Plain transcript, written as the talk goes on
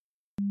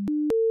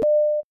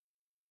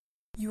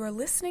You are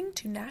listening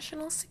to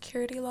National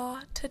Security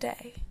Law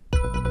Today.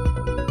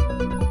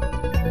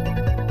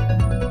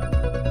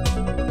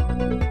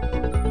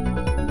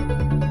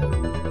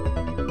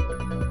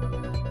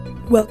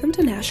 Welcome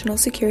to National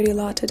Security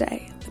Law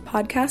Today, the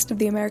podcast of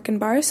the American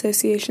Bar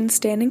Association's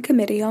Standing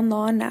Committee on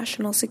Law and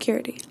National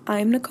Security.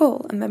 I am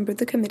Nicole, a member of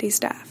the committee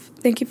staff.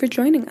 Thank you for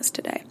joining us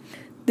today.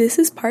 This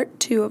is part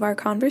 2 of our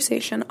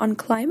conversation on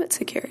climate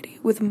security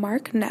with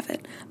Mark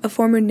Nevitt, a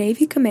former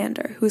Navy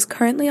commander who is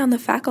currently on the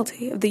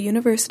faculty of the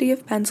University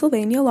of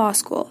Pennsylvania Law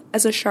School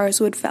as a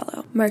Sharswood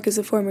Fellow. Mark is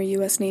a former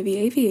U.S. Navy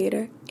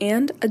aviator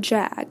and a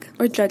JAG,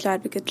 or Judge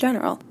Advocate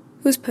General,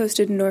 who is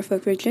posted in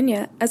Norfolk,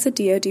 Virginia as a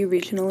DoD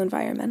Regional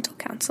Environmental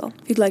Counsel.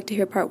 If you'd like to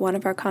hear part 1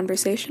 of our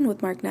conversation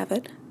with Mark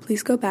Nevitt,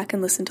 please go back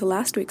and listen to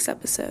last week's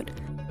episode.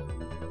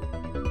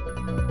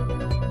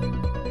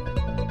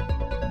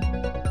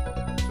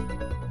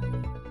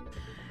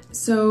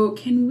 So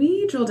can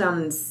we drill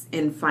down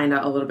and find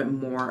out a little bit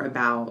more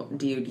about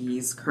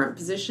DoD's current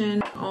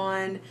position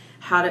on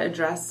how to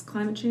address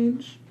climate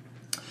change?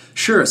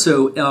 Sure.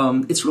 So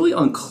it's really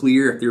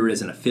unclear if there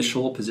is an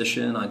official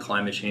position on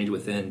climate change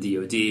within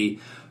DoD.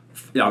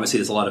 Obviously,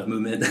 there's a lot of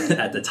movement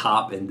at the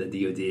top in the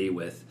DoD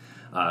with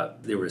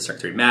there was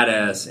Secretary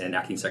Mattis and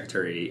Acting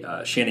Secretary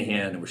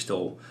Shanahan, and we're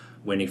still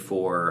waiting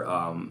for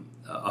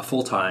a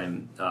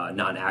full-time,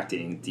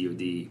 non-acting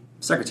DoD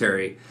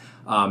secretary.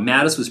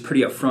 Mattis was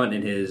pretty upfront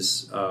in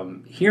his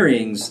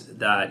hearings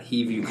that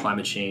he viewed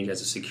climate change as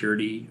a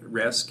security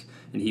risk,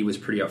 and he was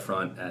pretty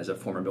upfront as a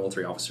former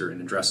military officer in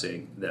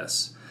addressing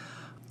this.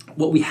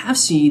 What we have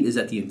seen is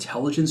that the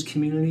intelligence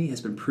community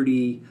has been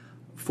pretty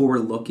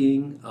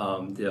forward-looking.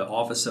 The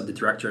Office of the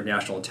Director of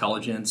National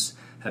Intelligence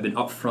have been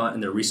upfront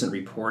in their recent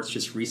reports.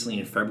 Just recently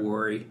in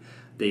February,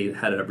 they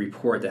had a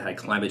report that had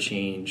climate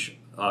change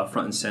front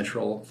and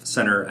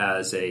center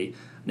as a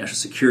national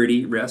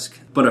security risk.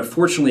 But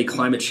unfortunately,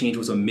 climate change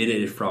was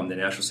omitted from the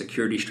national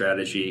security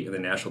strategy and the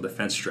national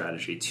defense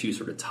strategy, two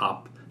sort of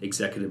top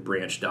executive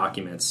branch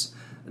documents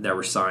that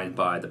were signed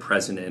by the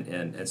President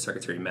and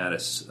Secretary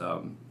Mattis,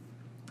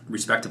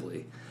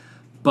 respectively.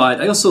 But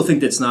I also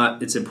think it's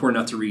important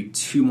not to read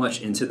too much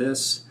into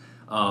this.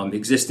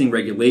 Existing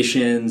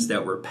regulations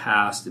that were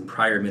passed in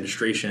prior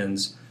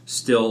administrations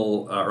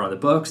still are on the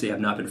books. They have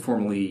not been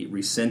formally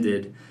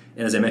rescinded.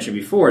 And as I mentioned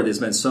before, there's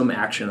been some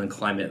action on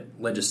climate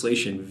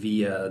legislation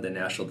via the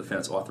National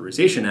Defense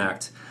Authorization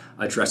Act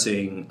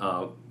addressing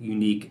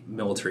unique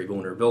military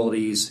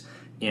vulnerabilities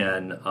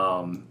and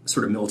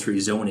sort of military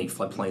zoning,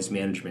 floodplains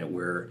management,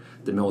 where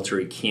the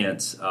military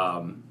can't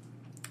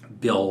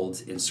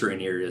build in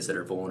certain areas that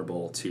are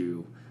vulnerable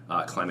to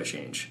climate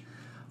change.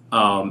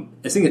 I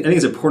think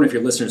it's important for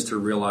your listeners to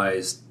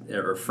realize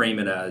or frame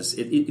it as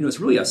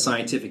it's really a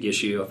scientific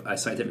issue, a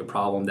scientific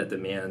problem that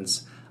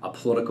demands a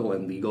political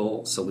and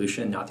legal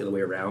solution, not the other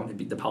way around.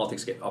 The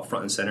politics get up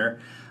front and center.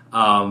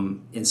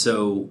 And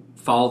so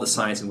follow the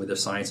science and where the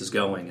science is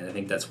going. And I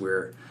think that's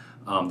where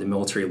the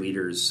military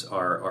leaders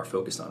are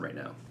focused on right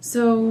now.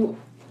 So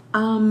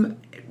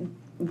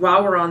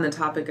while we're on the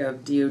topic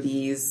of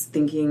DoD's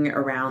thinking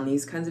around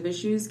these kinds of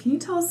issues, can you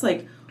tell us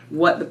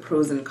what the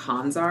pros and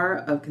cons are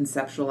of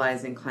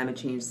conceptualizing climate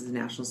change as a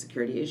national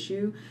security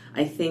issue?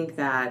 I think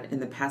that in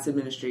the past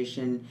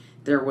administration,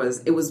 it was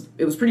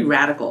pretty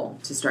radical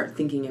to start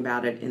thinking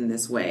about it in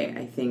this way.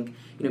 I think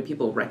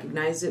people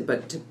recognized it,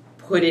 but to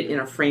put it in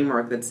a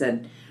framework that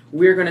said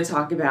we're going to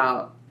talk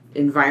about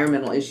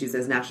environmental issues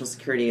as national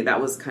security,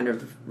 that was kind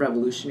of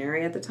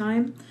revolutionary at the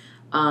time.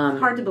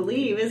 Hard to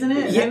believe, isn't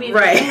it? Yeah, I mean,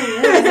 right.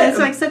 It's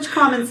like such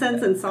common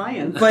sense in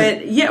science.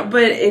 But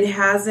it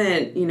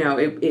hasn't.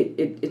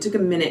 It took a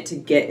minute to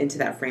get into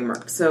that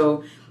framework.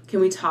 So can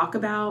we talk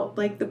about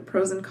the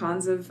pros and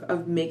cons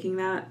of making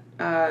that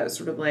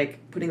sort of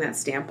putting that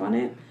stamp on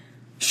it?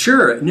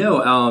 Sure.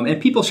 No.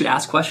 And people should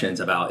ask questions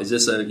about, is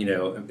this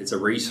it's a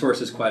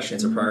resources question,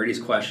 it's a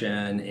priorities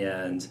question,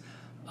 and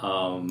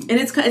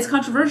it's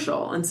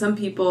controversial, and some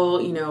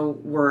people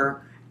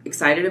were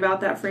excited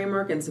about that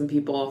framework, and some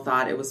people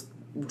thought it was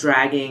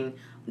dragging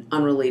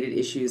unrelated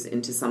issues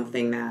into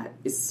something that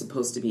is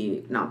supposed to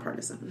be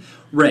nonpartisan.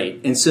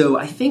 Right. And so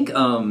I think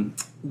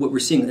what we're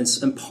seeing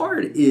in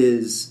part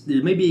is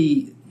there may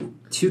be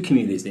two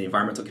communities, the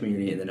environmental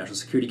community and the national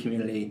security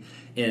community,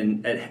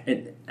 and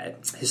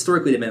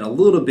historically they've been a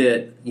little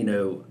bit,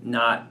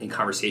 not in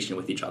conversation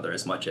with each other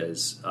as much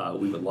as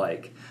we would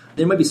like.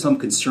 There might be some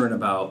concern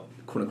about,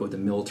 quote unquote, the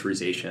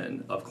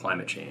militarization of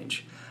climate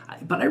change.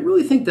 But I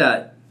really think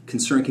that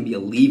concern can be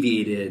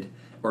alleviated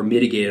or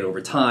mitigated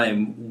over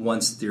time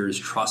once there's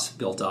trust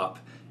built up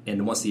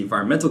and once the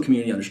environmental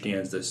community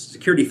understands the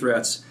security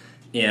threats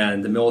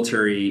and the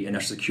military and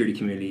national security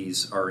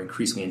communities are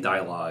increasingly in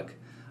dialogue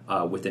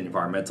with the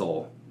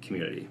environmental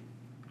community.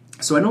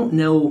 So I don't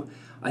know.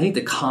 I think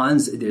the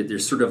cons,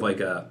 there's sort of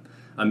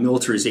a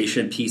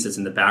militarization piece that's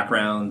in the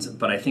background,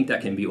 but I think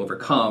that can be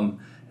overcome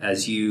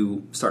as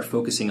you start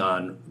focusing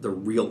on the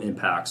real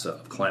impacts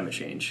of climate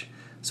change.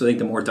 So I think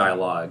the more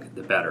dialogue,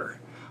 the better.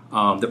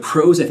 The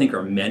pros, I think,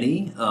 are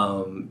many.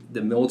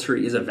 The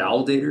military is a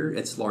validator.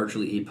 It's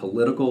largely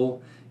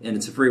apolitical, and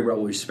it's a very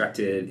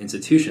well-respected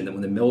institution. That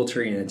when the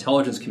military and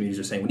intelligence communities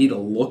are saying we need to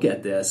look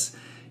at this,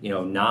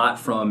 not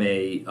from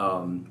a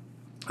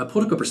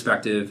political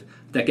perspective,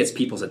 that gets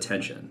people's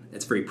attention.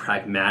 It's very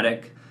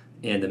pragmatic,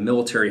 and the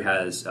military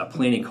has a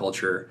planning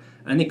culture.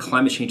 And I think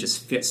climate change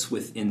just fits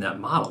within that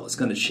model. It's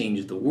going to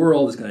change the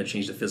world. It's going to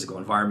change the physical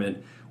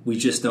environment. We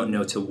just don't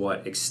know to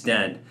what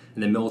extent,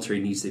 and the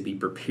military needs to be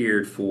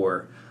prepared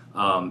for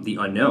the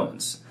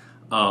unknowns.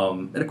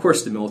 And of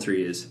course, the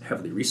military is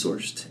heavily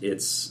resourced.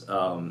 It's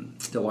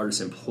the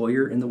largest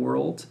employer in the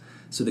world,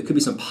 so there could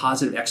be some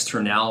positive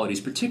externalities,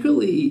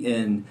 particularly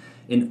in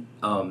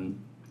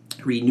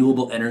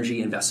renewable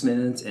energy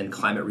investment and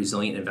climate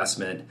resilient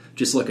investment.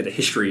 Just look at the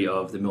history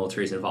of the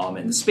military's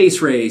involvement in the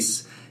space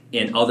race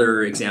and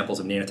other examples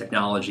of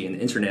nanotechnology and the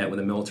internet, when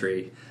the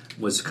military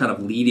was kind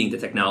of leading the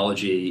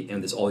technology,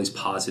 and there's all these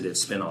positive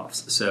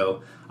spin-offs.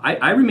 So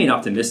I remain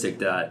optimistic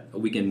that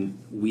we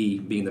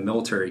being the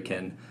military,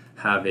 can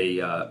have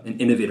an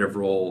innovative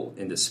role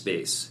in this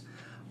space.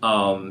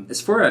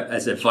 As far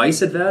as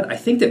advice at that, I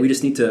think that we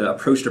just need to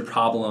approach the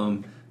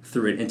problem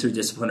through an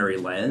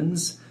interdisciplinary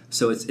lens.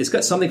 So it's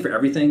got something for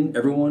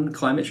everyone: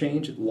 climate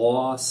change,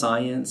 law,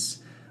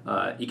 science,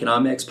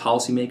 economics,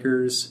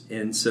 policymakers.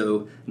 And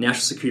so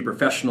national security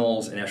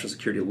professionals and national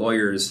security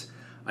lawyers,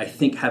 I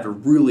think, have a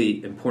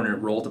really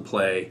important role to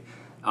play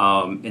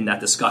in that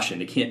discussion.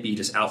 It can't be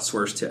just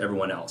outsourced to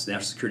everyone else.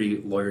 National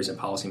security lawyers and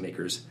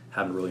policymakers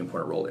have a really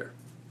important role there.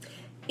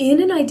 In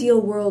an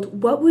ideal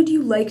world, what would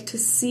you like to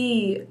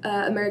see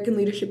American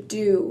leadership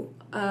do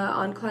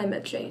on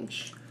climate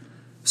change?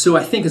 So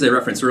I think, as I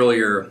referenced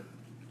earlier,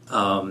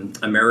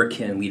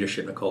 American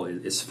leadership, Nicole,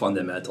 is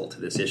fundamental to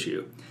this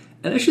issue.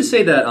 And I should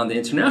say that on the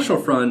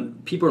international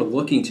front, people are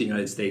looking to the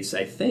United States,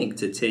 I think,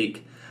 to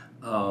take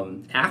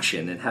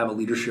action and have a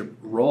leadership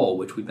role,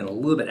 which we've been a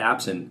little bit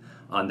absent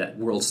on that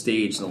world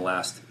stage in the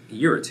last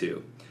year or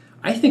two.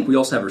 I think we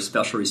also have a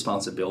special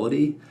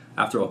responsibility.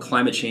 After all,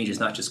 climate change is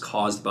not just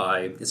caused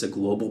by, it's a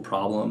global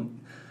problem.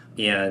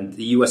 And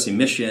the U.S.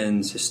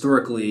 emissions,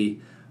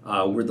 historically,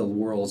 we're the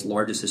world's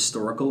largest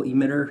historical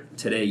emitter.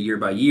 Today, year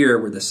by year,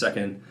 we're the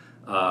second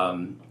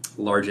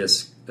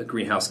largest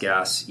greenhouse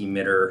gas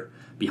emitter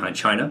behind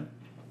China.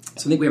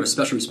 So I think we have a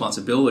special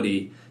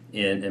responsibility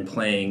in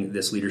playing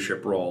this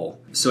leadership role.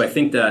 So I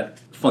think that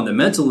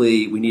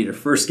fundamentally we need to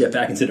first get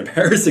back into the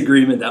Paris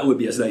Agreement. That would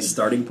be a nice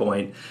starting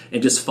point,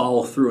 and just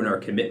follow through on our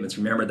commitments.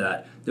 Remember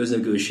that those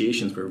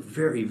negotiations were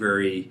very,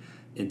 very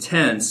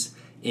intense,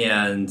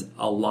 and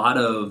a lot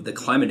of the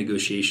climate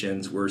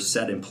negotiations were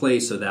set in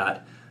place so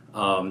that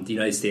the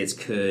United States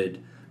could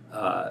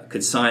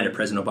sign it.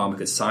 President Obama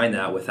could sign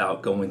that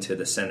without going to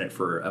the Senate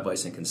for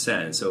advice and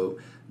consent. So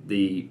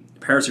the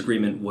Paris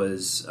Agreement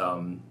was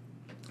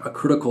a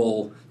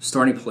critical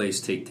starting place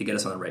to get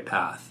us on the right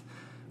path.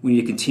 We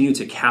need to continue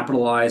to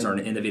capitalize on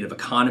an innovative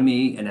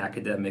economy and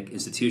academic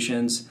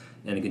institutions,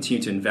 and to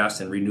continue to invest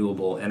in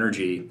renewable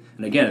energy.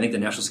 And again, I think the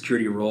national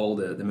security role,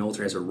 the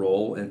military has a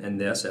role in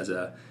this as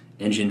an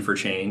engine for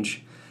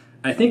change.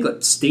 I think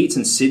that states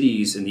and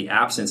cities, in the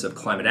absence of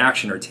climate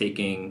action, are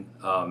taking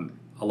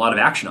a lot of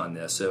action on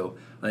this. So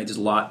I think there's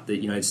a lot that the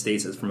United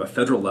States, from a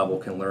federal level,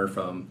 can learn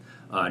from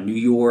New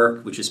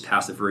York, which just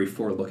passed a very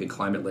forward-looking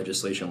climate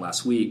legislation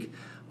last week,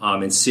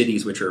 and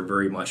cities which are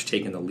very much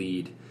taking the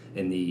lead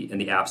in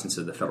the absence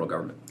of the federal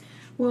government.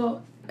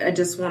 Well, I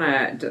just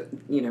want to,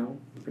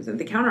 present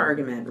the counter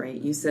argument, right?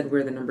 You said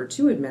we're the number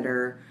 2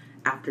 emitter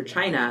after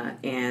China,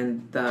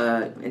 and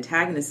the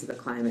antagonists of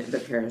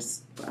the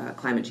Paris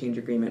Climate Change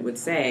Agreement would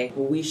say,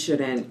 well, we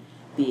shouldn't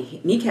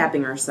be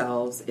kneecapping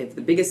ourselves if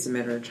the biggest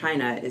emitter,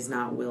 China, is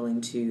not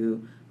willing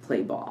to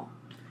play ball.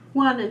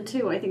 1 and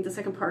 2, I think the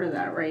second part of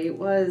that, right,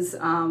 was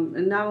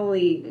not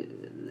only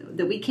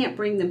that we can't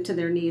bring them to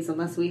their knees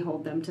unless we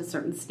hold them to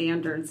certain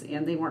standards,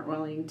 and they weren't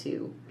willing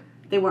to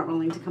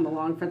come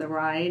along for the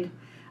ride.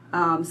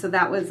 So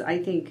that was,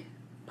 I think,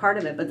 part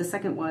of it. But the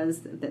second was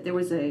that there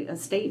was a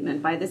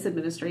statement by this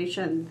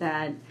administration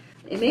that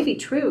it may be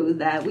true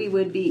that we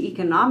would be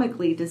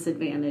economically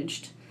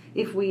disadvantaged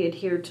if we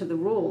adhere to the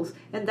rules.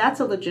 And that's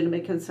a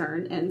legitimate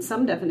concern. And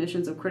some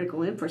definitions of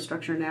critical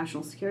infrastructure and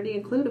national security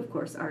include, of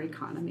course, our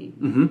economy.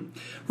 Mm-hmm.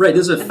 Right.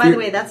 And by the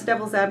way, that's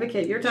devil's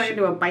advocate. You're talking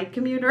to a bike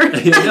commuter.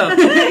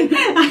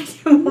 I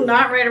will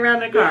not ride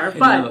around in a car.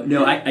 But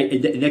no,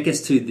 that gets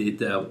to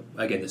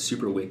the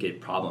super wicked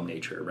problem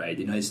nature, right?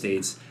 The United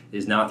States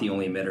is not the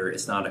only emitter.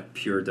 It's not a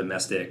pure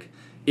domestic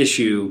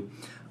issue.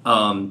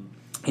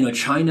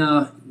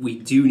 China, we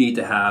do need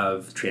to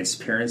have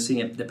transparency.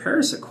 And the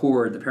Paris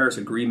Accord, the Paris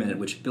Agreement,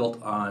 which built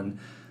on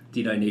the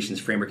United Nations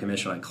Framework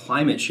Convention on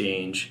Climate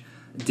Change,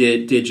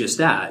 did just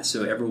that.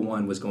 So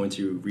everyone was going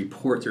to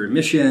report their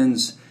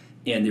emissions,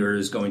 and there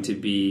was going to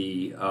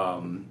be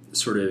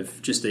sort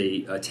of just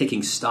a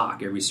taking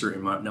stock every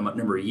certain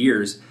number of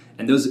years,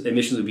 and those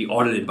emissions would be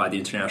audited by the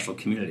international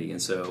community.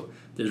 And so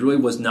there really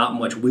was not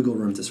much wiggle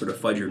room to sort of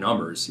fudge your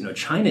numbers.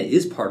 China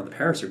is part of the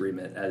Paris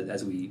Agreement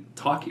as we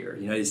talk here.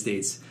 The United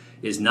States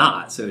is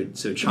not. So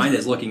China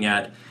is looking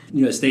at the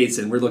United States,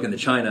 and we're looking at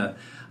China.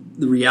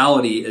 The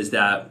reality is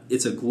that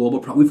it's a global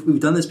problem.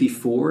 We've done this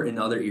before in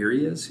other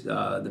areas.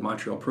 The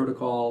Montreal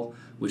Protocol,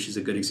 which is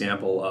a good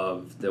example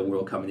of the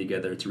world coming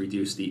together to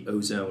reduce the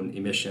ozone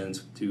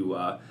emissions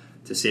to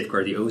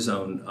safeguard the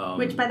ozone.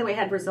 Which, by the way,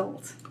 had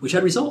results. Which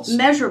had results.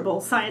 Measurable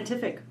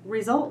scientific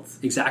results.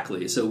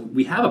 Exactly. So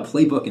we have a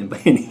playbook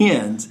in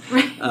hand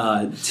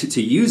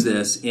to use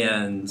this.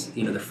 And,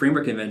 the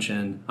Framework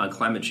Convention on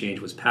Climate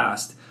Change was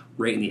passed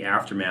right in the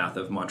aftermath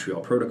of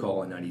Montreal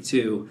Protocol in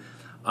 92.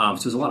 So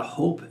there's a lot of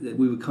hope that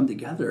we would come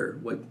together,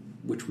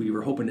 which we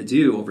were hoping to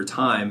do over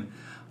time.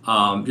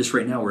 Just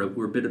right now,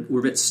 we're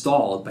a bit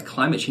stalled, but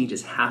climate change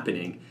is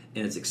happening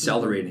and it's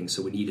accelerating,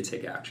 so we need to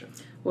take action.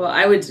 Well,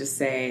 I would just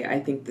say, I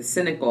think the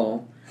cynic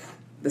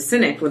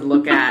would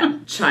look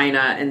at China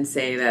and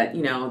say that,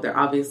 they're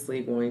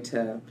obviously going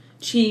to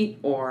cheat,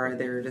 or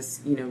they're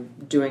just,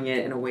 doing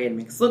it in a way that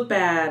makes us look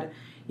bad.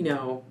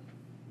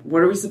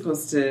 What are we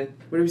supposed to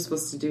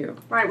do?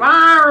 Right.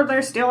 Well,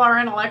 they're still our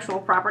intellectual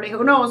property.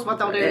 Who knows what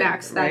they'll do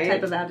next? That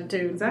type of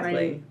attitude.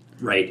 Exactly.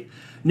 Right.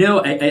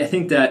 No, I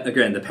think that,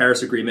 again, the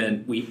Paris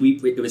Agreement,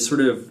 it was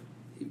sort of,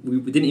 we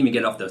didn't even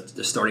get off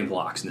the starting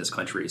blocks in this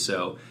country.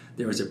 So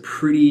there was a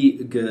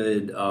pretty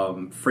good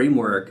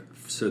framework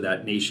so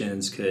that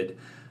nations could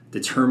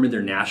determine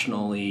their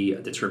nationally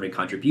determined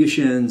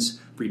contributions,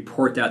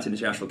 report that to the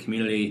international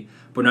community,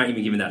 but not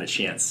even giving that a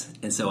chance.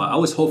 And so I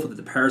was hopeful that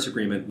the Paris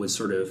Agreement would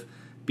sort of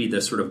be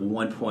the sort of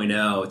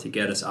 1.0 to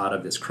get us out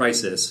of this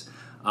crisis.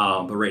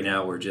 But right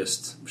now we're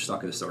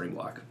stuck in the starting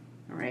block.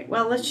 All right.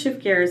 Well, let's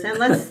shift gears and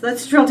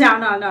let's drill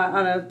down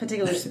on a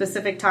particular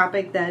specific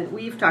topic that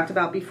we've talked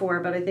about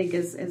before, but I think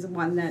is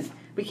one that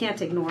we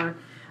can't ignore.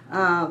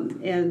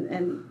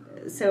 And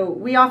so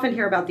we often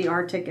hear about the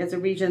Arctic as a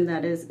region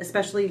that is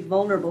especially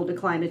vulnerable to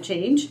climate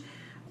change.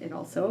 It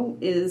also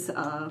is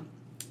an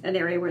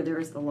area where there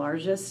is the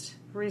largest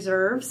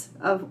reserves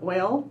of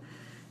oil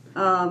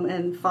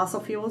and fossil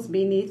fuels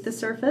beneath the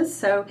surface.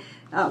 So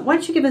why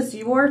don't you give us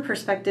your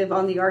perspective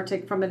on the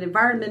Arctic from an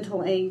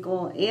environmental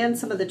angle and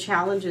some of the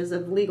challenges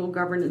of legal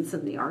governance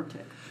in the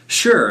Arctic?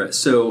 Sure.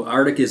 So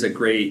Arctic is a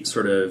great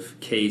sort of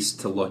case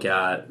to look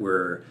at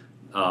where,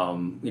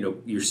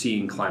 you're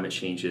seeing climate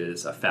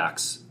change's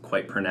effects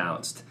quite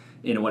pronounced.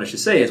 And what I should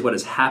say is what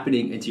is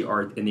happening in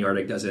the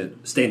Arctic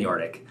doesn't stay in the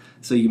Arctic.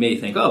 So you may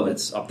think, oh,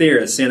 it's up there,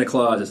 it's Santa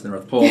Claus, it's the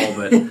North Pole,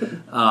 but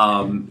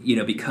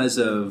because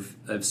of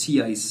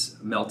sea ice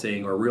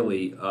melting, or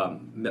really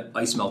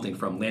ice melting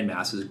from land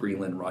masses,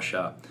 Greenland,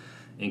 Russia,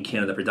 and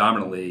Canada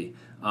predominantly,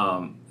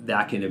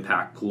 that can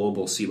impact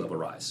global sea level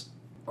rise.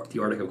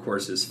 The Arctic, of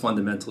course, is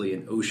fundamentally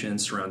an ocean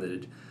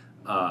surrounded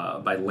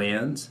by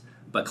land,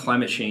 but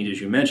climate change, as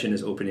you mentioned,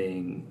 is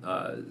opening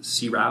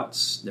sea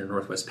routes, their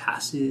Northwest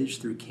Passage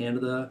through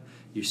Canada.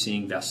 You're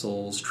seeing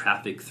vessels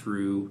traffic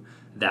through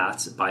that,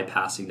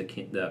 bypassing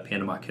the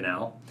Panama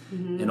Canal.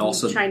 Mm-hmm. And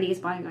also Chinese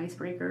buying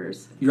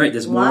icebreakers. You're right,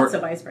 there's lots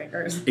of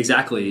icebreakers.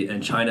 Exactly,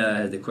 and China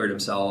has declared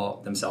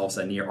themselves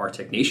a near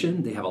Arctic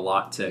nation. They have a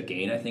lot to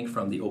gain, I think,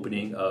 from the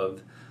opening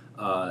of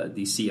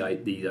these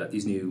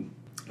new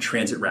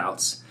transit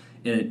routes.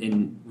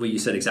 And what you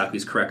said exactly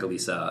is correct,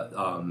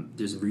 Elisa.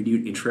 There's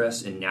renewed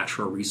interest in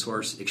natural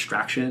resource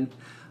extraction.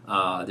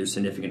 There's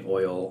significant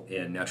oil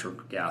and natural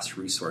gas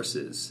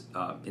resources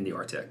in the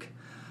Arctic.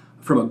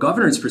 From a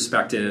governance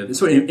perspective,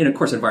 and of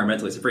course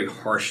environmentally, it's a very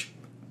harsh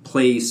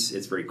place.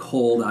 It's very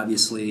cold,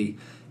 obviously.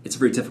 It's a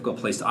very difficult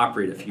place to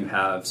operate if you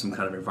have some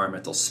kind of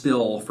environmental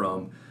spill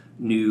from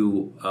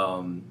new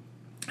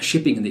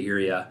shipping in the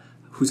area.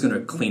 Who's going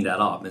to clean that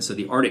up? And so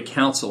the Arctic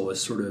Council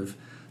is sort of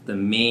the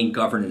main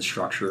governance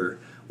structure,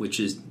 which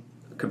is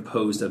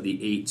composed of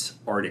the 8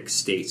 Arctic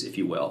states, if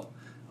you will.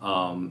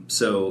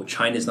 So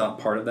China's not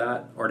part of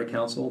that Arctic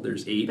Council.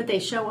 There's 8. But they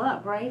show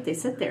up, right? They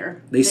sit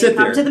there. They sit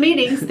come there. To the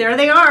meetings. There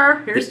they are.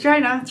 Here's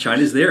China.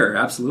 China's there,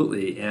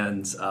 absolutely.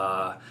 And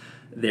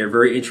they're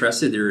very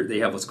interested. They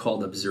have what's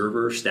called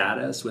observer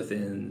status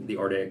within the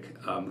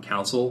Arctic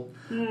Council.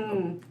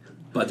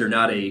 But they're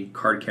not a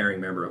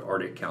card-carrying member of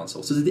Arctic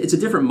Council. So it's a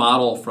different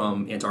model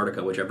from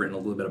Antarctica, which I've written a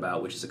little bit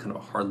about, which is a kind of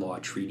a hard law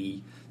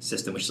treaty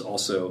system, which is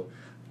also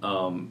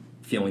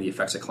feeling the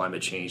effects of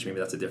climate change. Maybe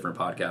that's a different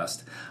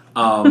podcast.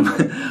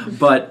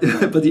 But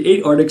the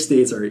 8 Arctic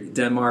states are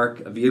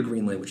Denmark via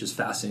Greenland, which is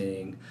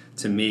fascinating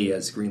to me,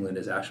 as Greenland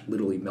is actually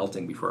literally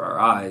melting before our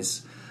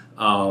eyes.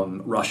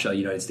 Russia,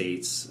 United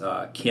States,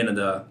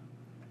 Canada,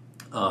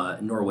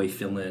 Norway,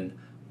 Finland,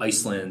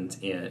 Iceland,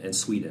 and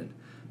Sweden.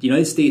 The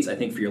United States, I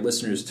think for your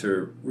listeners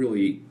to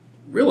really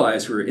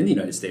realize who are in the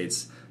United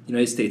States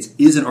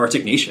is an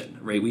Arctic nation,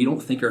 right? We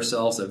don't think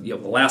ourselves of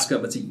Alaska,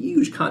 but it's a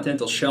huge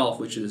continental shelf,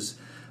 which is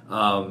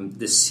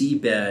the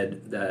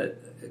seabed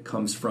that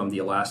comes from the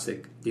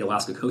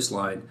Alaska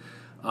coastline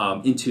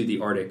into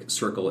the Arctic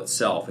Circle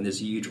itself, and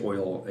there's huge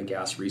oil and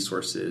gas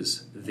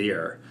resources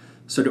there.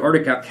 So the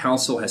Arctic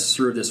Council has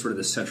served as sort of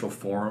the central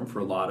forum for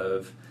a lot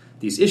of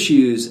these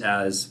issues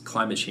as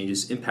climate change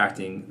is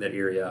impacting that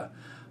area.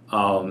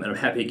 And I'm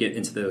happy to get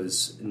into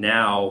those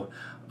now.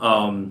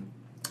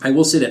 I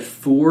will say that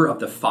 4 of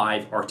the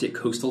 5 Arctic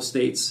coastal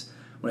states,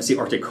 when I say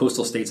Arctic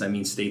coastal states, I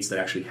mean states that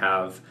actually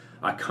have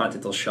a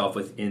continental shelf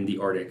within the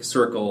Arctic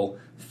Circle.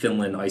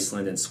 Finland,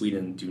 Iceland, and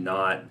Sweden do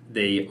not.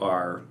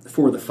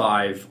 4 of the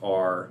 5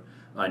 are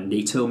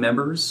NATO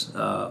members.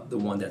 The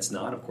one that's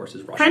not, of course,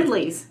 is Russia.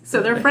 Friendlies.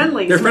 So they're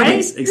friendlies, They're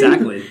right?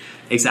 friendlies,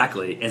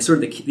 exactly. And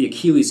sort of the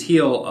Achilles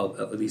heel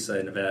of Lisa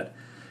and Nevitt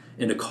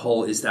and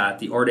Nicole is that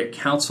the Arctic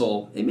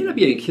Council, it may not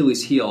be an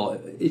Achilles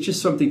heel, it's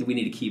just something that we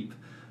need to keep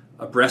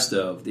abreast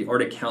of. The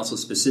Arctic Council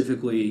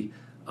specifically,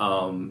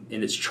 in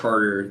its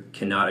charter,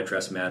 cannot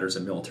address matters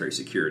of military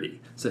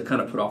security. So it's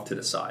kind of put off to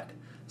the side.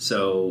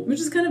 Which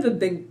is kind of a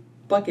big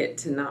bucket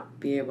to not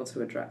be able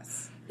to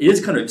address. It is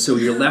kind of, so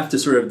you're left to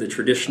sort of the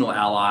traditional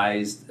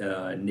allies,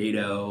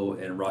 NATO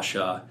and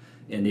Russia,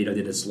 and NATO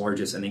did its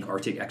largest, I think,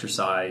 Arctic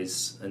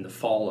exercise in the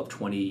fall of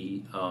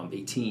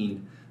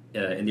 2018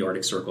 in the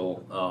Arctic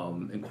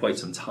Circle in quite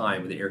some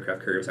time, when the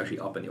aircraft carrier was actually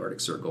up in the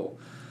Arctic Circle.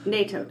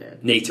 NATO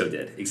did. NATO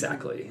did,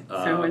 exactly.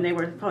 So when they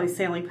were probably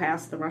sailing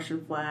past the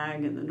Russian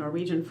flag and the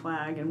Norwegian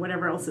flag and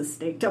whatever else is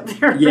staked up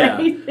there, yeah,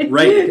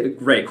 right?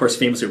 right. Of course,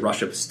 famously,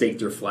 Russia staked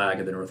their flag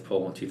at the North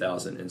Pole in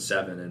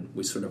 2007, and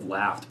we sort of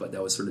laughed, but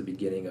that was sort of the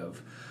beginning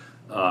of...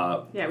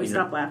 we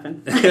stopped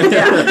laughing. Yeah.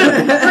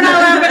 We're not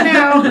laughing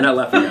now. We're not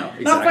laughing now.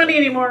 Exactly. Not funny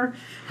anymore.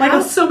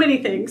 Like so many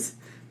things.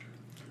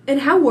 And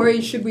how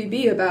worried should we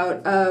be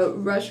about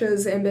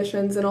Russia's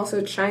ambitions and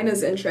also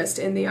China's interest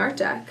in the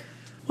Arctic?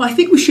 Well, I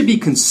think we should be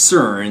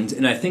concerned,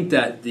 and I think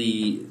that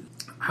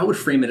I would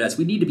frame it as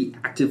we need to be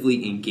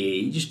actively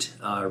engaged.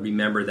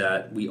 Remember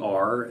that we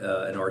are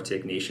an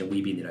Arctic nation,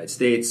 we being the United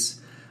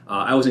States.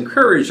 I was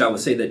encouraged, I would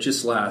say, that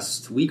just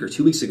last week or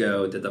 2 weeks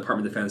ago, the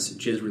Department of Defense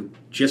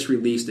just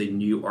released a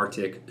new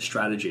Arctic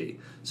strategy.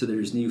 So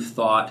there's new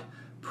thought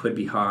put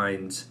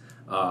behind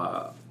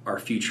our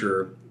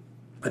future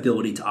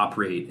ability to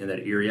operate in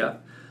that area.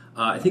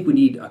 I think we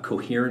need a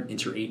coherent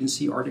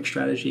interagency Arctic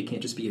strategy. It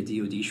can't just be a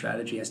DoD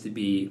strategy. It has to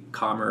be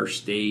commerce,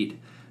 state.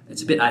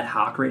 It's a bit ad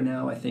hoc right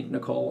now, I think,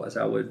 Nicole, as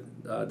I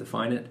would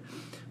define it.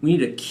 We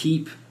need to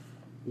keep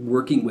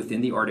working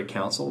within the Arctic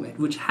Council,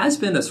 which has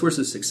been a source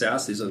of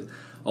success. There's a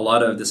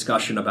lot of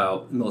discussion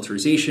about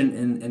militarization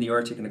in the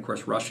Arctic, and of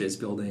course Russia is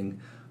building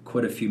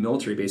quite a few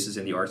military bases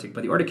in the Arctic.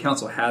 But the Arctic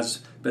Council has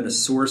been a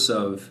source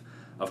of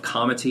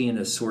comity and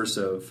a source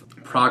of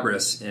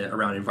progress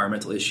around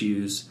environmental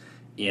issues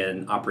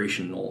and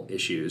operational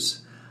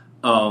issues.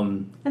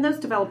 And those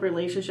develop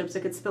relationships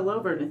that could spill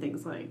over into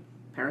things like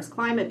Paris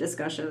climate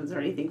discussions or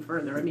anything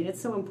further. I mean,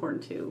 it's so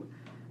important to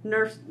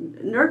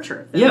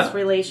nurture those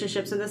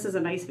relationships, and this is a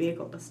nice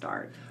vehicle to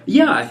start.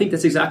 Yeah, I think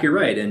that's exactly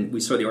right. And we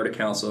saw the Arctic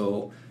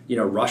Council,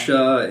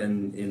 Russia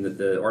and in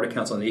the Arctic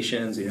Council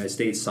nations, the United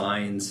States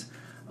signs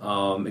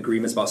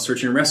agreements about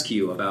search and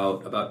rescue,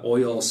 about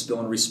oil spill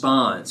and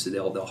response.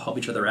 They'll help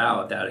each other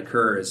out if that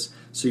occurs.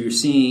 So you're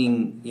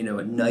seeing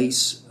a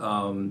nice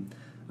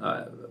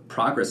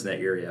progress in that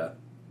area.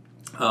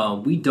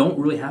 We don't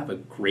really have a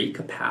great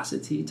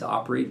capacity to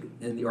operate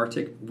in the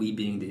Arctic. We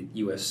being the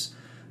U.S.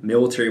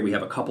 military, we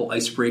have a couple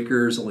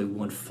icebreakers, only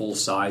one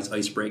full-size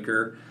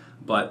icebreaker,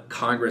 but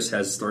Congress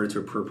has started to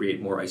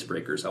appropriate more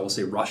icebreakers. I will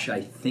say Russia,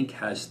 I think,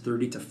 has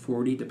 30 to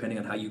 40, depending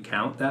on how you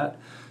count that.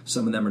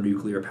 Some of them are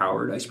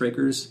nuclear-powered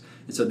icebreakers,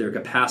 and so their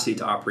capacity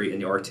to operate in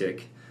the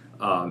Arctic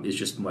is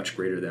just much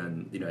greater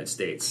than the United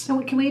States.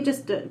 So can we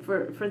just,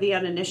 for the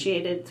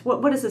uninitiated,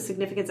 what is the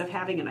significance of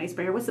having an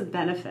icebreaker? What's the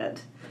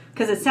benefit?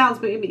 Because it sounds,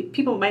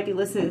 people might be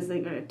listening as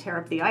they're going to tear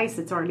up the ice.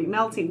 It's already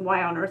melting.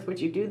 Why on earth would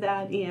you do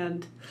that?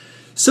 And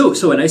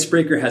So an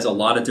icebreaker has a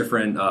lot of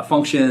different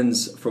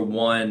functions. For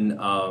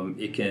one,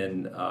 it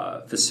can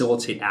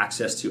facilitate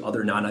access to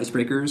other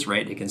non-icebreakers,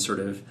 right? It can sort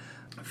of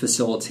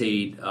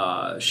facilitate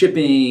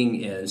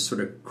shipping and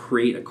sort of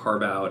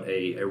carve out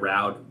a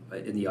route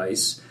in the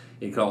ice.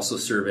 It can also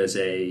serve as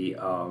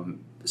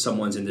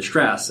someone's in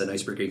distress. An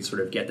icebreaker can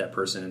sort of get that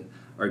person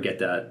or get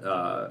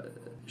that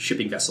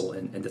shipping vessel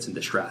and that's in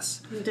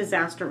distress.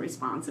 Disaster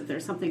response, if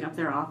there's something up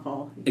there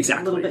awful.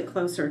 Exactly. A little bit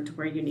closer to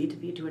where you need to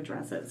be to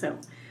address it. So,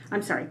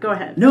 I'm sorry, go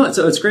ahead. No,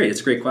 it's great.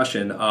 It's a great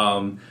question.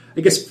 I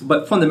guess,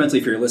 but fundamentally,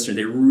 for your listener,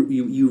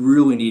 you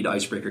really need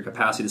icebreaker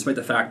capacity, despite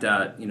the fact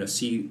that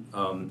sea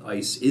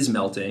ice is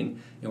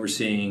melting, and we're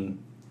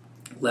seeing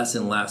less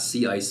and less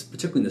sea ice,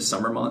 particularly in the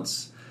summer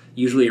months.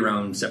 Usually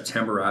around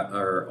September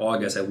or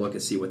August, I look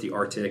and see what the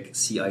Arctic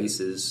sea ice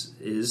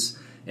is,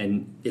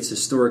 and it's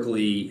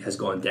historically has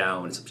gone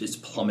down. It's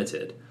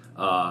plummeted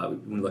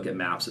when we look at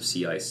maps of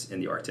sea ice in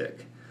the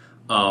Arctic.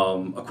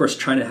 Of course,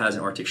 China has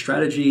an Arctic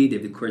strategy.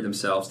 They've declared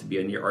themselves to be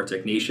a near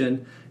Arctic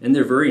nation, and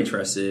they're very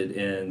interested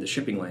in the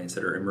shipping lanes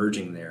that are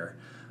emerging there.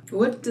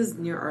 What does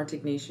near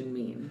Arctic nation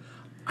mean?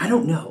 I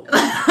don't know.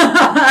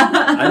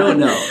 I don't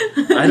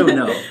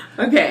know.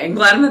 Okay, I'm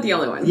glad I'm not the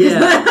only one.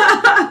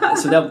 Yeah.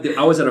 So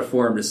I was at a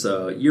forum just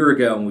a year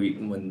ago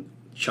when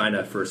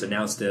China first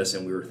announced this,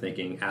 and we were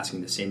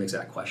asking the same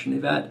exact question,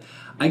 Yvette.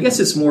 I guess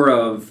it's more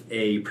of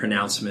a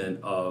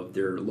pronouncement of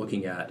they're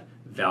looking at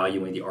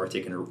valuing the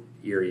Arctic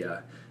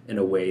area in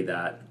a way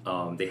that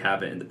they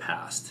haven't in the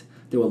past.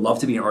 They would love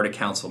to be an Arctic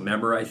Council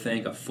member, I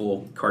think, a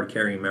full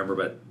card-carrying member,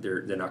 but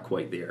they're not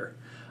quite there.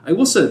 I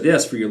will say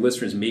this, for your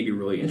listeners who may be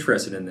really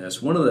interested in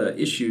this, one of the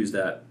issues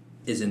that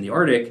is in the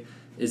Arctic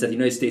is that the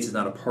United States is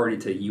not a party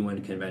to the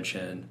UN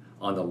Convention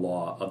on the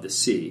Law of the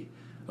Sea.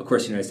 Of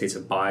course, the United States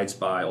abides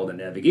by all the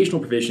navigational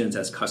provisions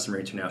as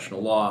customary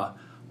international law.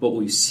 What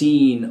we've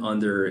seen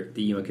under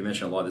the UN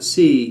Convention on the Law of the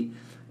Sea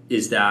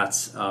is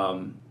that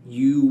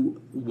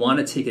you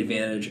want to take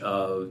advantage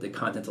of the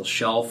Continental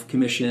Shelf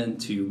Commission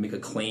to make a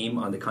claim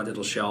on the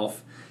continental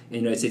shelf. And the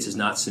United States has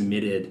not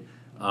submitted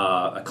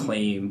a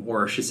claim,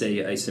 or I should say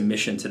a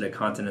submission to the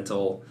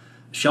Continental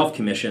Shelf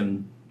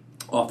Commission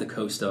off the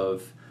coast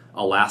of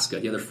Alaska.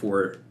 The other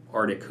 4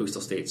 Arctic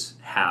coastal states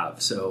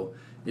have. So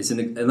it's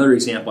another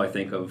example, I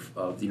think, of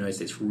the United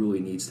States really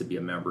needs to be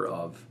a member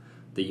of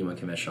the UN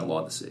Convention on Law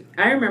of the Sea.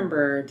 I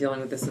remember dealing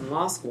with this in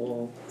law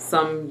school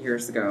some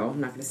years ago. I'm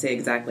not going to say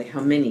exactly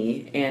how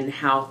many, and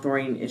how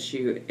thorny an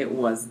issue it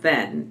was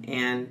then.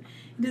 And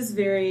it is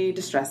very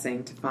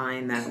distressing to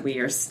find that we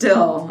are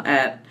still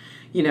at,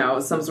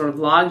 some sort of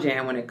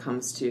logjam when it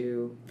comes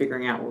to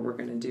figuring out what we're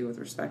going to do with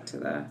respect to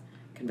the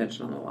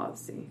Convention on the Law of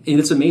the Sea. And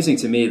it's amazing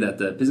to me that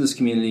the business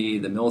community,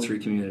 the military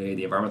community,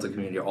 the environmental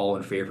community are all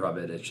in favor of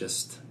it. It's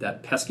just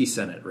that pesky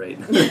Senate, right?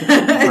 Interesting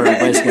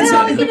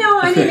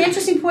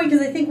point,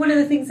 because I think one of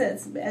the things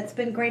that's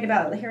been great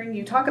about hearing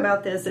you talk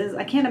about this is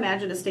I can't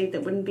imagine a state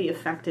that wouldn't be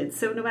affected.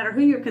 So no matter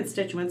who your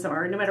constituents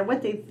are, no matter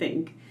what they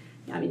think,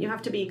 you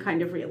have to be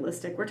kind of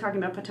realistic. We're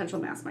talking about potential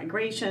mass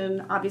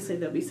migration. Obviously,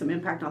 there'll be some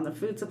impact on the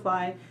food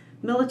supply.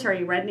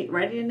 Military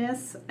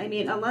readiness.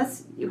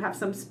 Unless you have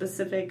some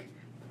specific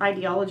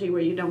ideology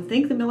where you don't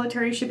think the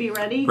military should be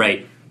ready,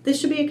 right?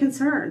 This should be a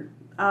concern.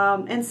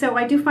 And so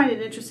I do find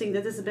it interesting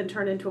that this has been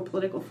turned into a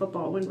political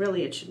football when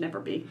really it should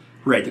never be.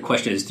 Right. The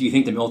question is, do you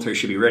think the military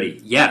should be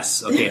ready?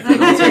 Yes. Okay. If the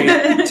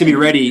military to be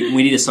ready,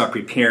 we need to start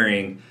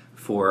preparing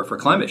for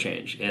climate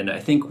change. And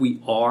I think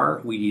we are.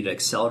 We need to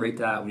accelerate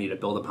that. We need to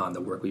build upon the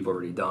work we've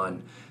already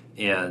done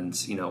and,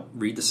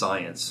 read the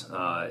science.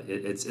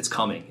 It's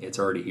coming. It's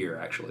already here,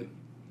 actually.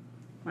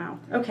 Wow.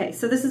 Okay,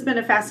 so this has been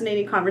a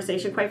fascinating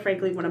conversation. Quite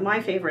frankly, one of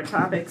my favorite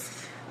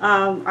topics.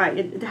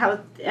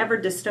 However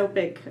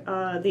dystopic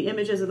the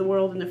images of the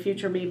world in the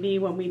future may be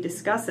when we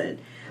discuss it.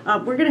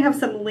 We're going to have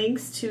some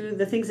links to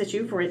the things that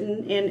you've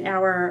written in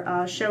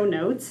our show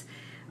notes.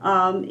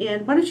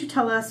 And why don't you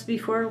tell us,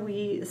 before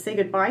we say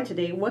goodbye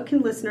today, what can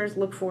listeners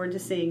look forward to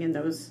seeing in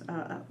those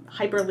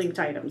hyperlinked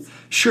items?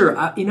 Sure.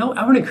 I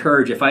would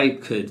encourage, if I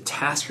could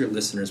task your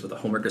listeners with a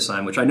homework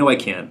assignment, which I know I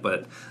can't,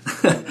 but...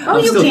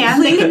 you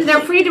can.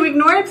 They're free to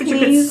ignore it, but you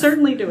can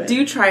certainly do it.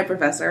 Do try,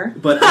 Professor.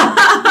 But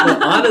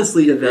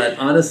honestly, Yvette,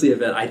 I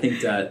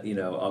think that,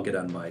 I'll get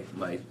on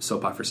my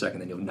soapbox for a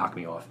second, then you'll knock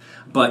me off.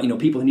 But,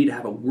 people need to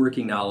have a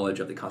working knowledge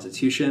of the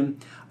Constitution.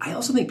 I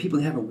also think people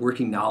need to have a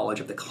working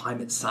knowledge of the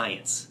climate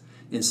science.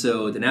 And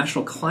so the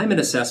National Climate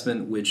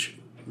Assessment, which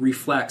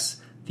reflects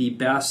the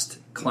best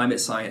climate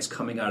science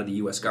coming out of the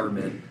U.S.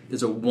 government,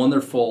 is a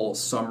wonderful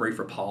summary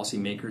for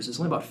policymakers. It's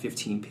only about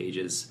 15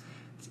 pages.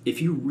 If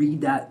you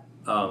read that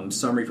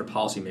summary for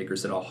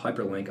policymakers that I'll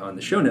hyperlink on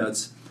the show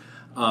notes,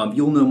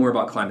 you'll know more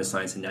about climate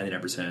science than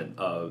 99%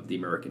 of the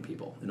American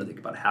people. It'll take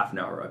about half an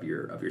hour of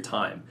your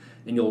time.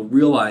 And you'll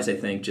realize, I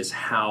think, just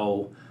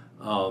how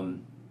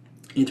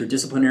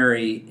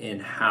interdisciplinary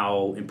and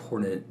how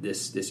important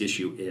this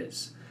issue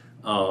is.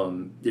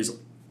 There's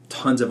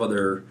tons of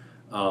other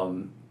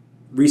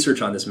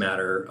research on this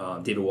matter.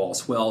 David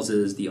Wallace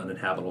Wells's The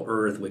Uninhabitable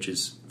Earth, which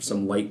is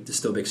some light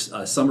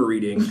dystopic summer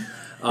reading.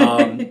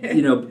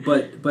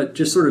 But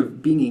just sort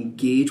of being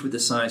engaged with the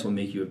science will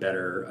make you a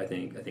better, I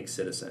think,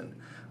 citizen.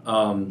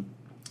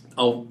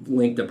 I'll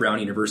link the Brown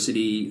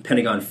University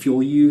Pentagon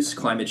Fuel Use,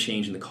 Climate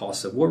Change, and the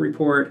Costs of War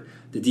report.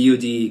 The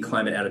DoD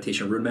Climate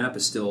Adaptation Roadmap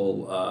is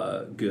still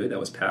good. That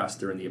was passed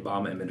during the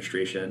Obama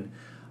administration.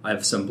 I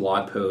have some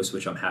blog posts,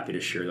 which I'm happy to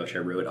share, which I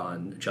wrote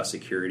on just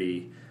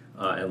security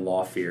and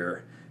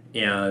lawfare.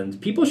 And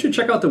people should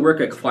check out the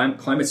work at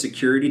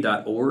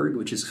climatesecurity.org,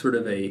 which is sort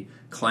of a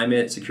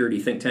climate security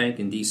think tank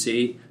in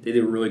D.C. They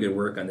did really good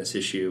work on this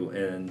issue,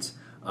 and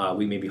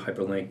we may be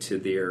hyperlinked to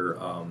their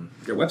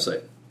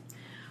website.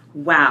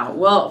 Wow.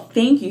 Well,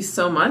 thank you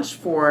so much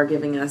for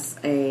giving us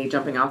a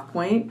jumping off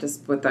point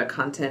just with the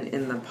content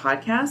in the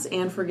podcast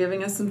and for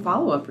giving us some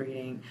follow-up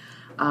reading.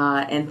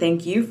 And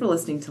thank you for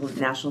listening to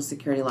National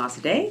Security Law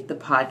Today, the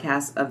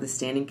podcast of the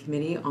Standing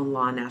Committee on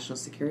Law and National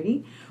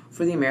Security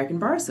for the American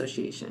Bar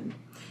Association.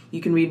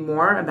 You can read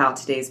more about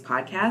today's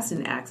podcast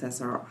and access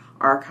our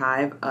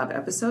archive of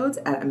episodes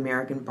at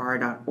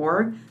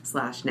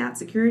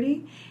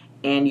americanbar.org/natsecurity.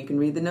 And you can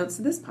read the notes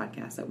to this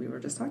podcast that we were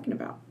just talking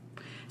about.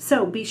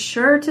 So be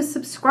sure to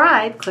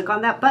subscribe. Click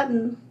on that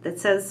button that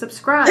says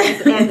subscribe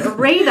and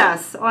rate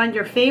us on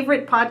your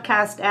favorite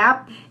podcast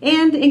app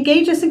and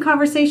engage us in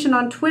conversation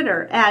on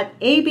Twitter at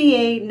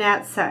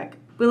ABA-NatSec.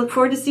 We look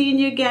forward to seeing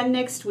you again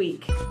next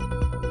week.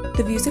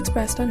 The views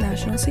expressed on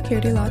National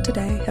Security Law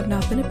Today have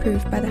not been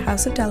approved by the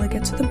House of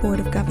Delegates or the Board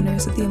of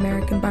Governors of the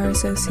American Bar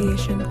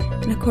Association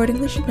and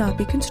accordingly should not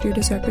be construed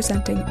as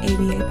representing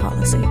ABA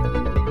policy.